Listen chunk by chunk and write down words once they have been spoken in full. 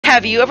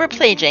Have you ever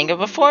played Jenga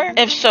before?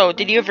 If so,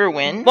 did you ever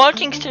win? Well,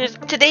 Jinxsters,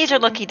 today's your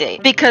lucky day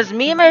because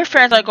me and my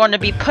friends are going to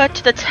be put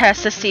to the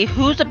test to see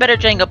who's the better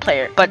Jenga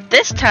player. But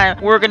this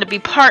time, we're going to be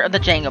part of the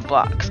Jenga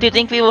blocks. Do you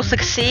think we will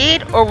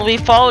succeed or will we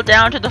fall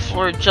down to the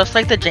floor just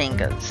like the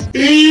Jengas?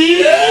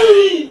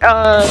 You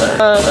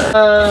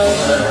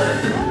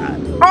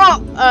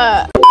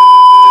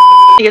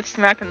get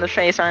smacked in the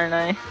face, aren't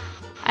I?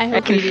 I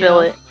can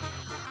feel it.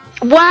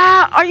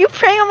 Wow, are you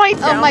preying on my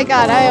downfall? Oh my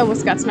god, I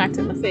almost got smacked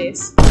in the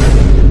face.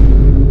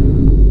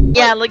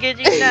 Yeah, look at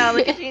you now,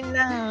 look at you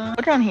now.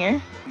 What's down here?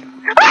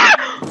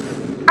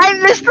 I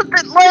missed the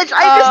ledge!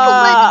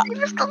 I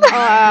missed the ledge!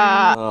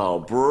 Oh,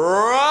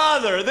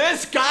 brother,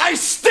 this guy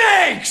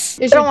stinks!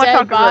 There's your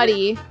dead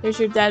body. There's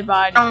your dead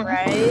body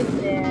right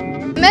there.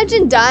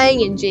 Imagine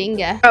dying in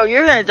Jenga. Oh,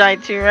 you're gonna die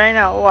too right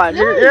now. Watch.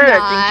 No, You're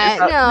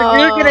not.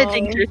 gonna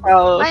jinx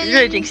yourself. No. You're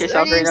gonna jinx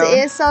yourself. You're gonna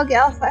jinx yourself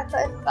right now. My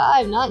name's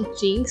ASLGal555, not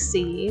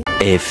Jinxy.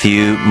 A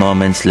few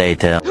moments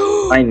later.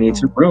 I need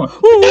to ruin.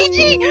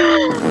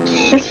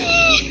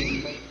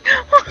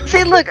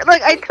 See, look,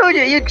 I told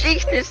you, you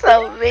jinxed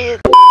yourself, man.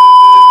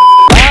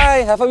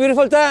 Bye, have a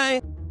beautiful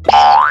time!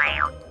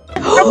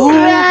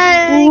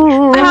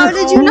 How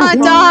did you not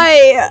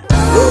die?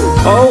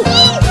 Oh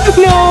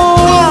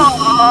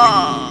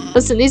no!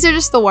 Listen, these are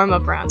just the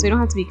warm-up rounds. We don't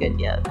have to be good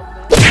yet.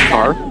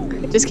 Car?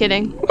 Just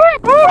kidding.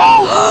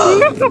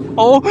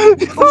 Oh!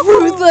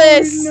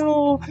 Ruthless!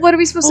 No! What are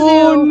we supposed to do?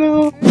 Oh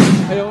no!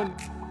 I don't.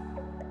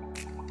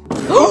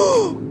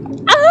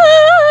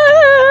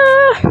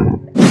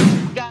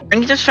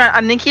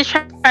 I think he's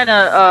trying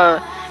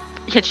to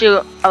hit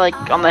you like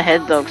on the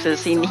head though,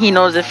 because he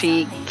knows if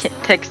he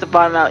takes the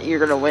bottom out, you're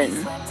gonna win.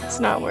 It's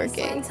not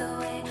working.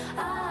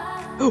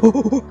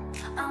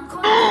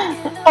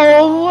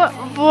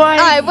 Oh boy!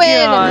 I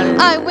win! God.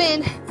 I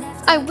win!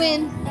 I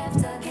win!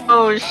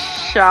 Oh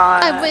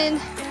shot! I win!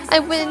 I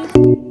win!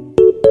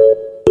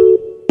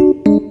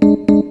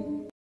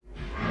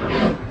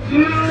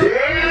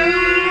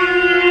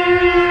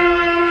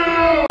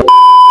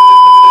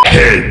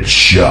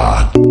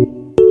 Headshot!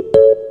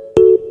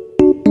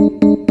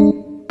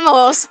 I'm a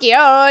little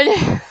scared.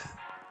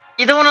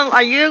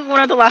 Are you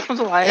one of the last ones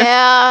alive?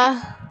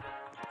 Yeah.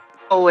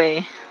 Oh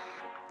wait.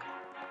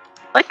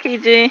 Like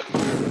KJ.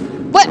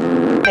 What?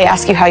 They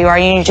ask you how you are,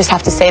 you just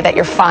have to say that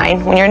you're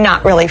fine when you're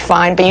not really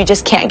fine, but you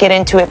just can't get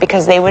into it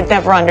because they would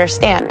never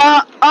understand.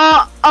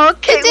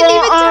 Okay. It didn't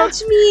even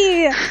touch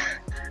me. It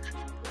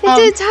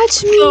didn't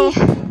touch me.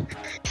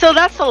 So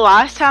that's the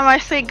last time I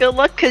say good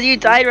luck because you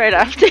died right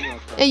after.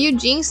 Hey, you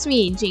jinxed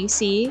me,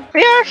 Jinxy.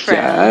 We are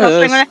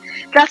friends. Yes.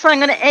 That's why I'm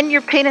gonna end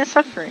your pain and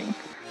suffering.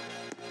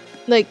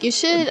 Like, you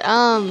should,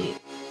 Jazz.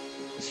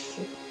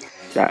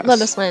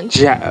 let us win.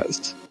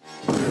 Jazz.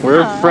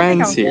 We're I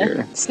friends think I'm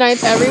here.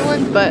 Snipe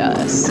everyone but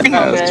us. I think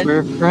I'm Jazz, good.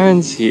 we're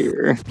friends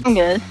here. I'm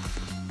good.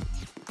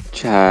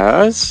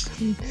 Jazz.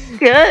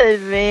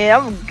 Good, man.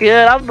 I'm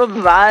good. I'm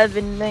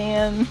vibing,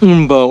 man.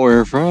 But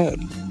we're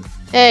friends.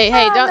 Hey,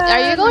 don't,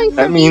 are you going for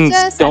That me, means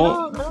Jess?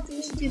 don't- I don't think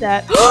you should do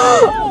that.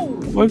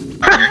 What?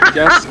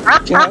 Jazz.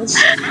 Jazz.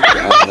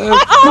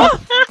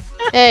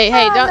 Hey,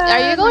 don't, are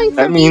you going for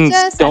That me, means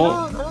Jess?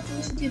 don't- I don't think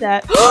you should do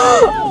that.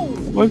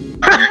 What?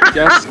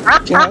 Jazz.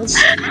 Jazz.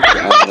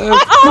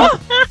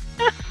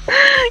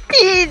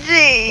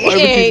 KJ! Why would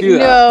you Ain't do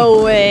that?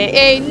 no way.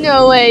 Ain't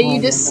no way. You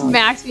just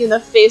smacked me in the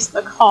face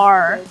with the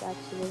car.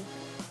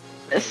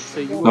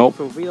 Nope.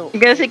 You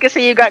guys can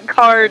see you got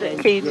card,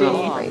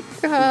 KJ.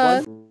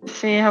 God.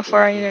 See how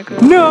far are you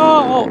gonna go?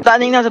 No! I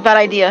think that was a bad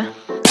idea.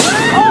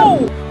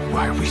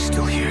 Why are we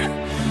still here?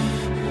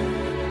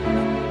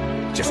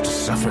 Just to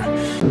suffer?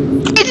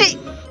 KJ!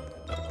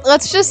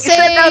 Let's just You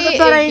said say that was a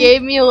bad it idea.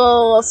 gave me a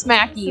little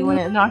smacky when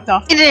it knocked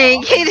off the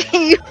wall.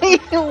 KJ,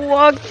 you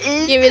walked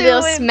into Give me a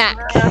little it, smack.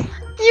 bro.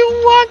 You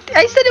walked.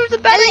 I said it was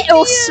a bad A idea.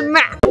 little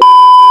smack.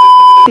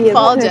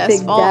 Fall,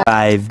 Jess, fall.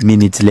 5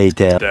 minutes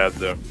later. Dad,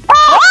 though.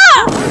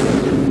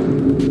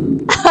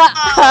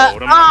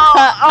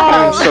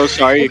 I'm so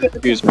sorry you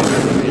confused me.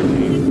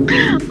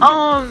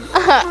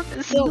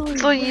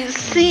 So you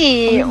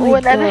see,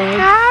 what had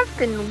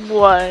happened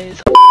was.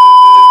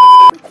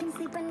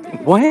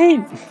 What?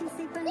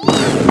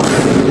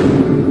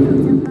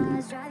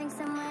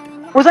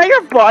 Was that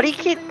your body,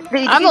 kid?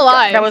 I'm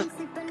alive. That was.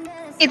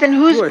 Ethan,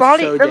 whose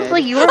body? so that was dead.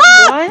 like yours.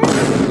 What?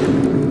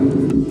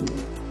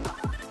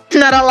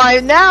 Not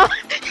alive now.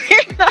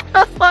 You're not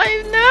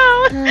alive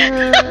now.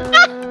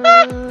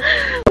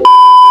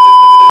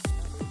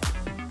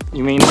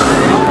 You mean? I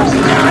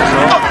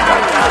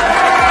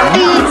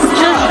just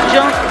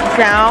jumped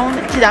down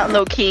to that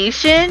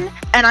location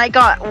and I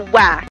got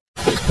whacked.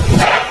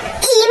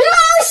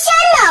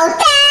 Emotional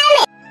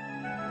damage!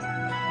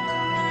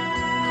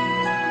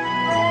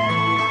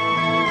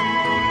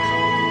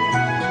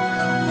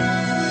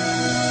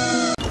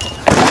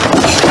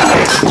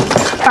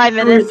 5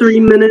 minutes. 3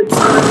 minutes.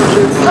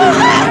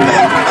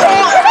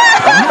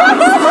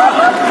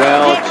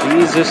 Well,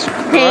 Jesus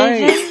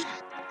Christ.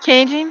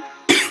 Changing.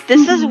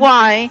 This is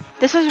why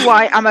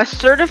I'm a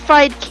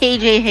certified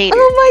KJ hater.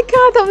 Oh my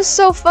god, that was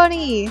so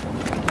funny.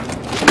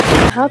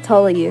 How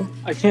tall are you?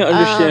 I can't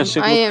understand a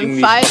single I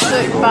thing. am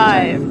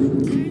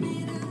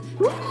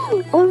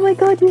 5'5". Oh my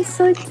god, you're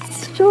so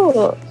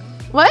short.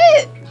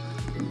 What?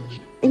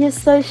 You're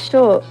so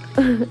short.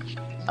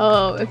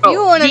 Oh, if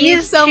you want to meet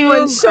these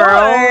someone two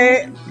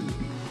short.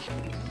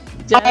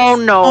 Oh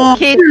no. My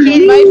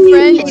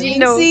friend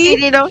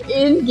Jinxy no.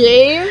 in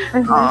game.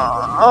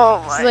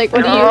 Oh my She's like,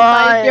 what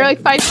are you? You're like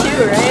 5'2",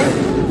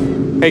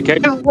 right? Hey,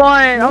 Kate. I'm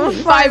 5'1". I'm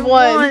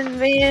 5'1",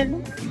 man.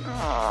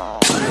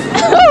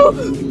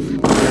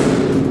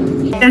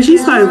 And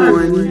she's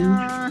 5'1".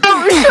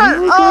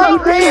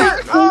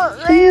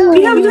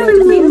 We have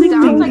different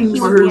nicknames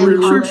for her,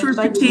 like short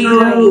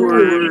potato or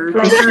on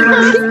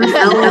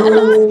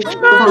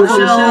the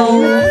shelf.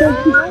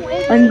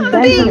 I'm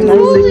leaving.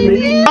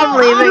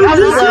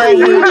 I'm sorry.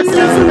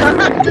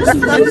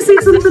 Just say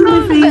something in my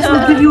face,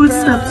 I'll give you a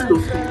step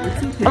stool.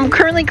 I'm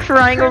currently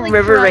crying a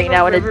river right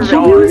now in a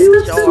jar.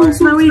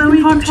 Now we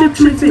can talk shit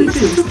to my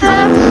face. I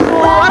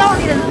don't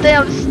need a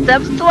damn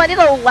step stool. I need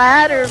a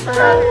ladder, bro. Oh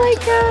my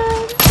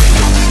god.